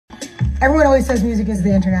Everyone always says music is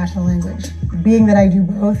the international language. Being that I do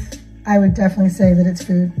both, I would definitely say that it's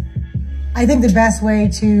food. I think the best way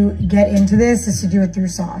to get into this is to do it through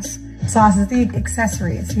sauce. Sauce is the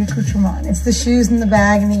accessory, it's the accoutrement. It's the shoes and the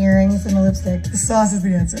bag and the earrings and the lipstick. The sauce is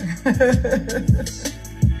the answer.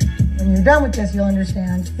 When you're done with this, you'll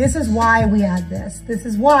understand this is why we add this. This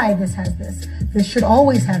is why this has this. This should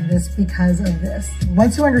always have this because of this.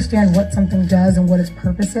 Once you understand what something does and what its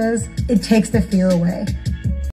purpose is, it takes the fear away.